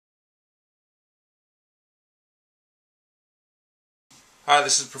Hi,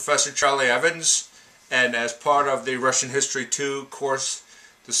 this is Professor Charlie Evans, and as part of the Russian History 2 course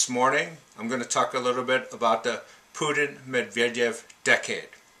this morning, I'm going to talk a little bit about the Putin-Medvedev decade.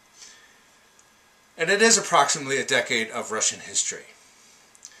 And it is approximately a decade of Russian history.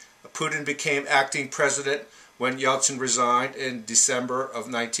 Putin became acting president when Yeltsin resigned in December of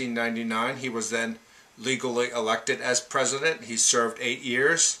 1999. He was then legally elected as president. He served 8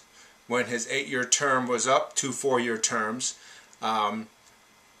 years. When his 8-year term was up, 2 4-year terms,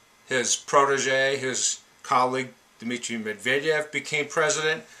 his protege, his colleague Dmitry Medvedev became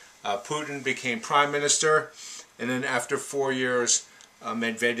president. Putin became prime minister, and then after 4 years,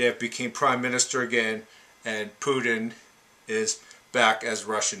 Medvedev became prime minister again, and Putin is back as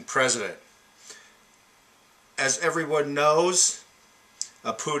Russian president. As everyone knows,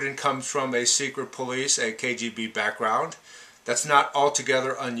 Putin comes from a secret police, a KGB background. That's not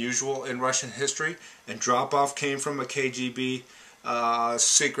altogether unusual in Russian history, and Dropov came from a KGB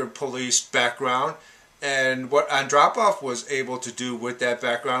secret police background. And what Andropov was able to do with that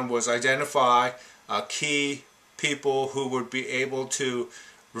background was identify key people who would be able to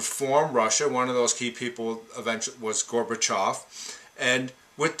reform Russia. One of those key people eventually was Gorbachev. And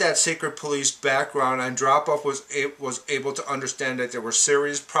with that secret police background, Andropov was able to understand that there were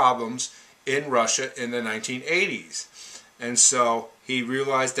serious problems in Russia in the 1980s. And so he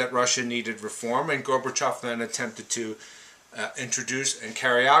realized that Russia needed reform, and Gorbachev then attempted to introduce and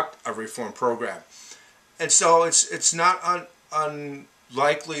carry out a reform program. And so it's not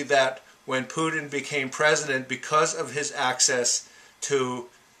unlikely that when Putin became president, because of his access to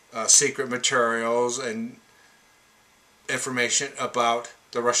secret materials and information about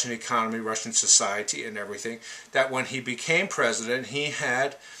the Russian economy, Russian society, and everything, that when he became president, he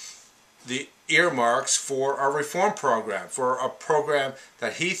had the earmarks for a reform program, for a program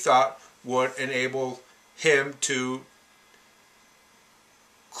that he thought would enable him to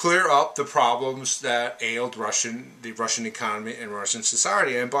clear up the problems that ailed the Russian economy and Russian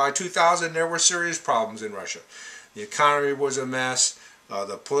society. And by 2000, there were serious problems in Russia. The economy was a mess.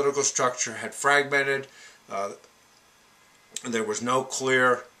 The political structure had fragmented. There was no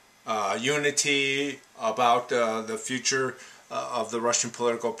clear unity about the future of the Russian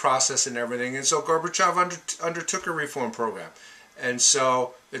political process and everything. And so Gorbachev undertook a reform program. And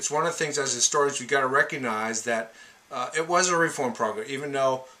so it's one of the things as historians we've got to recognize that it was a reform program, even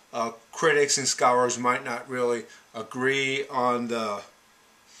though critics and scholars might not really agree on the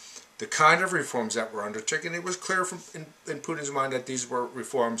kind of reforms that were undertaken. It was clear in Putin's mind that these were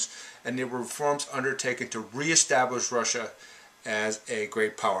reforms, and they were reforms undertaken to reestablish Russia as a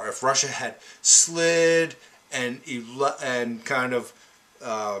great power. If Russia had slid and kind of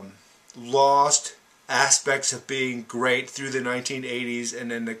lost aspects of being great through the 1980s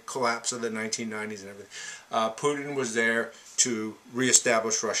and then the collapse of the 1990s and everything, Putin was there to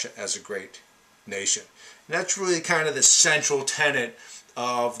reestablish Russia as a great nation. And that's really kind of the central tenet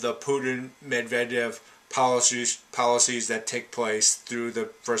of the Putin-Medvedev policies that take place through the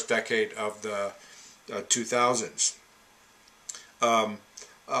first decade of the 2000s.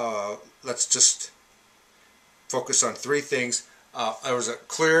 Let's just focus on 3 things. There was a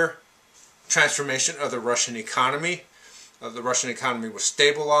clear transformation of the Russian economy. The Russian economy was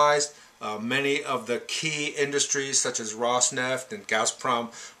stabilized. Many of the key industries such as Rosneft and Gazprom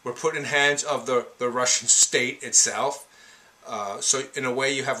were put in hands of the Russian state itself. So in a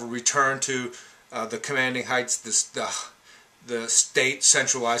way you have a return to the commanding heights, the state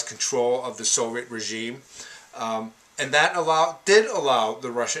centralized control of the Soviet regime. And that did allow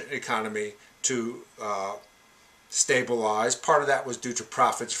the Russian economy to stabilize. Part of that was due to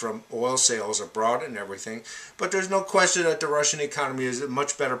profits from oil sales abroad and everything. But there's no question that the Russian economy is in a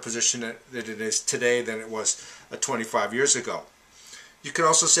much better position than it is today than it was 25 years ago. You can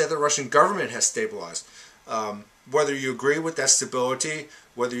also say the Russian government has stabilized. Whether you agree with that stability,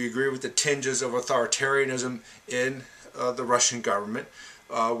 whether you agree with the tinges of authoritarianism in the Russian government,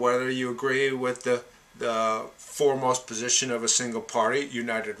 whether you agree with the foremost position of a single party,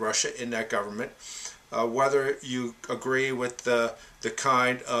 United Russia, in that government, whether you agree with the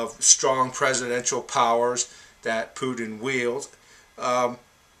kind of strong presidential powers that Putin wields,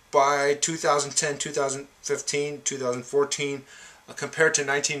 by 2010, 2015, 2014, compared to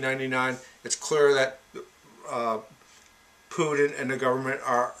 1999, it's clear that Putin and the government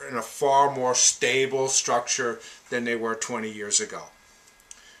are in a far more stable structure than they were 20 years ago.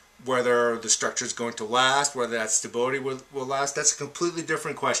 Whether the structure is going to last, whether that stability will last, that's a completely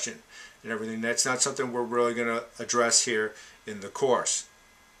different question and everything. That's not something we're really going to address here in the course.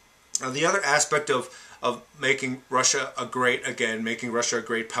 Now, the other aspect of making Russia great again, making Russia a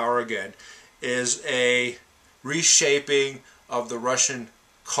great power again, is a reshaping of the Russian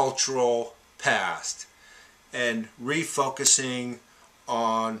cultural past and refocusing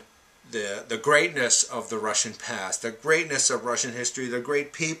on the greatness of the Russian past, the greatness of Russian history, the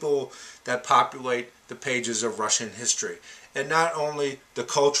great people that populate the pages of Russian history. And not only the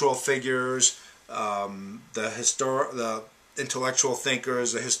cultural figures, the intellectual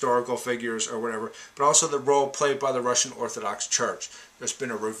thinkers, the historical figures or whatever, but also the role played by the Russian Orthodox Church. There's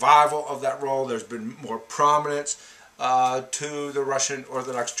been a revival of that role. There's been more prominence to the Russian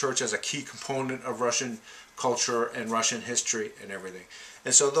Orthodox Church as a key component of Russian culture and Russian history and everything.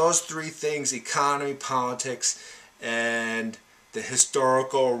 And so those three things, economy, politics, and the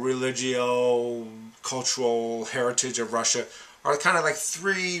historical, religio, cultural heritage of Russia, are kind of like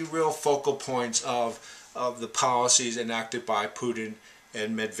three real focal points of the policies enacted by Putin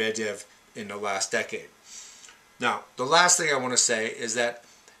and Medvedev in the last decade. Now, the last thing I want to say is that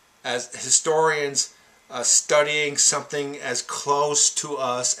as historians studying something as close to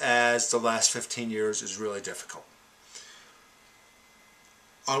us as the last 15 years is really difficult.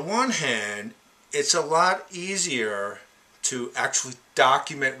 On one hand, it's a lot easier to actually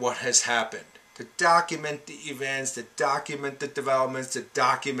document what has happened, to document the events, to document the developments, to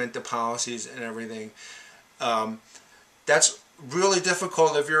document the policies and everything. That's really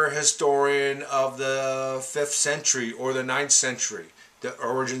difficult if you're a historian of the 5th century or the 9th century, the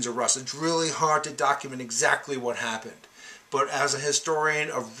origins of Russia. It's really hard to document exactly what happened. But as a historian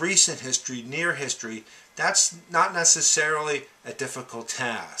of recent history, near history, that's not necessarily a difficult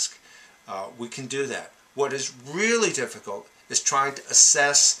task. We can do that. What is really difficult is trying to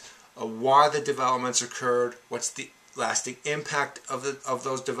assess why the developments occurred, what's the lasting impact of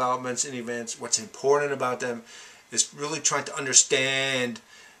those developments and events, what's important about them. Is really trying to understand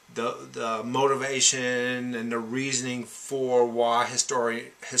the motivation and the reasoning for why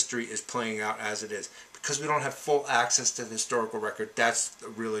history is playing out as it is. Because we don't have full access to the historical record, that's a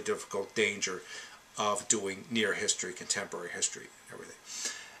really difficult danger of doing near history, contemporary history, and everything.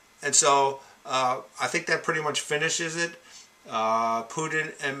 And so I think that pretty much finishes it.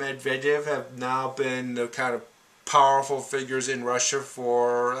 Putin and Medvedev have now been the kind of powerful figures in Russia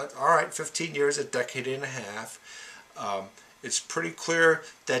for, 15 years, a decade and a half. It's pretty clear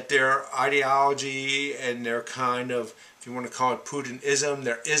that their ideology and their kind of, if you want to call it Putinism,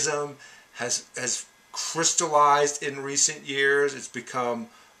 their ism has crystallized in recent years. It's become,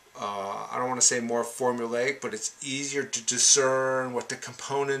 I don't want to say more formulaic, but it's easier to discern what the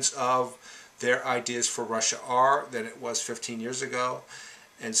components of their ideas for Russia are than it was 15 years ago.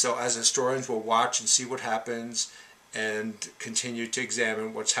 And so as historians, we'll watch and see what happens and continue to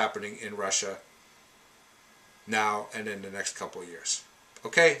examine what's happening in Russia now and in the next couple of years.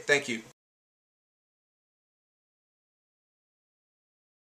 Okay, thank you.